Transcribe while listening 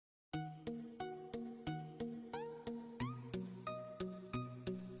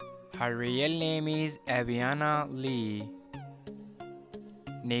Her real name is Biannca Lee,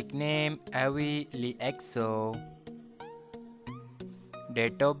 nickname Ahvi LeeXo.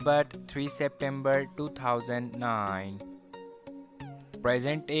 Date of birth 3 September 2009.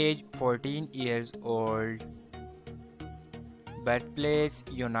 Present age 14 years old. Birthplace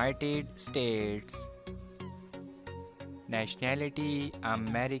United States. Nationality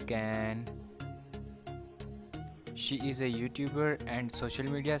American. She is a YouTuber and social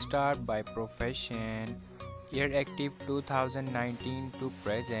media star by profession. Year active 2019 to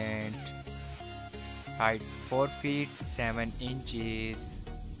present. Height 4 feet 7 inches.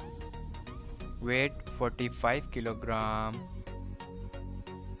 Weight 45 kilogram.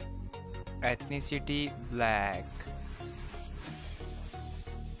 Ethnicity black.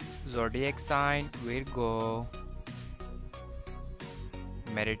 Zodiac sign Virgo.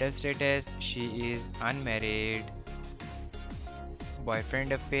 Marital status she is unmarried.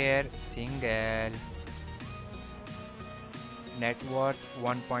 Boyfriend affair single. Net worth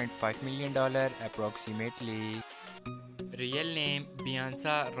 $1.5 million approximately. Real name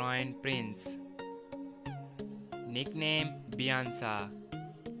Biannca Ryan Prince. Nickname Biannca.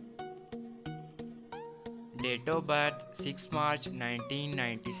 Date of birth 6 March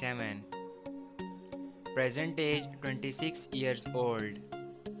 1997. Present age 26 years old.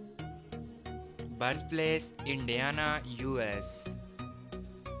 Birthplace Indiana, US.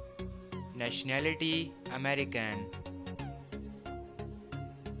 Nationality American.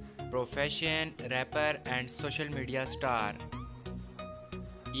 Profession rapper and social media star.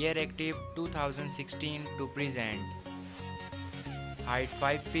 Year active 2016 to present. Height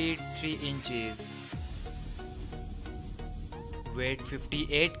 5 feet 3 inches. Weight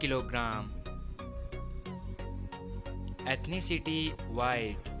 58 kilogram. Ethnicity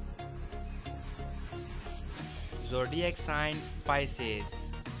white. Zodiac sign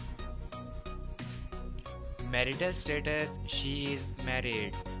Pisces. Marital status she is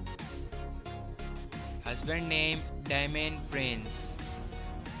married. Husband name Damon Prince.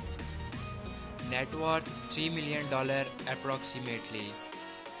 Net worth $3 million approximately.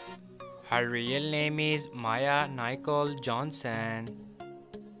 Her real name is Maya Nicole Johnson.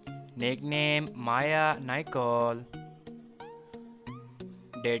 Nickname Maya Nicole.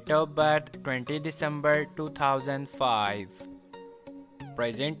 Date of birth 20 December 2005.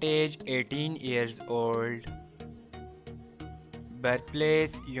 Present age 18 years old.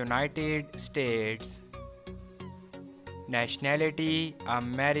 Birthplace United States. Nationality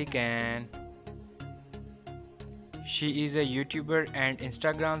American. She is a YouTuber and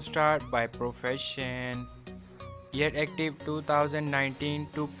Instagram star by profession. Year active 2019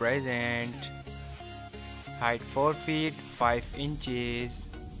 to present. Height 4 feet 5 inches.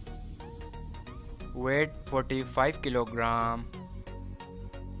 Weight 45 kilogram.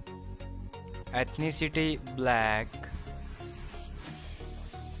 Ethnicity black.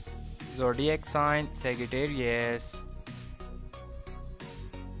 Zodiac sign Sagittarius.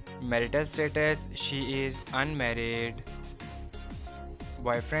 Marital status she is unmarried.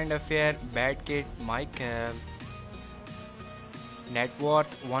 Boyfriend affair bad kid Michael. Net worth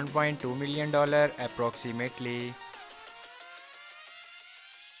 $1.2 million approximately.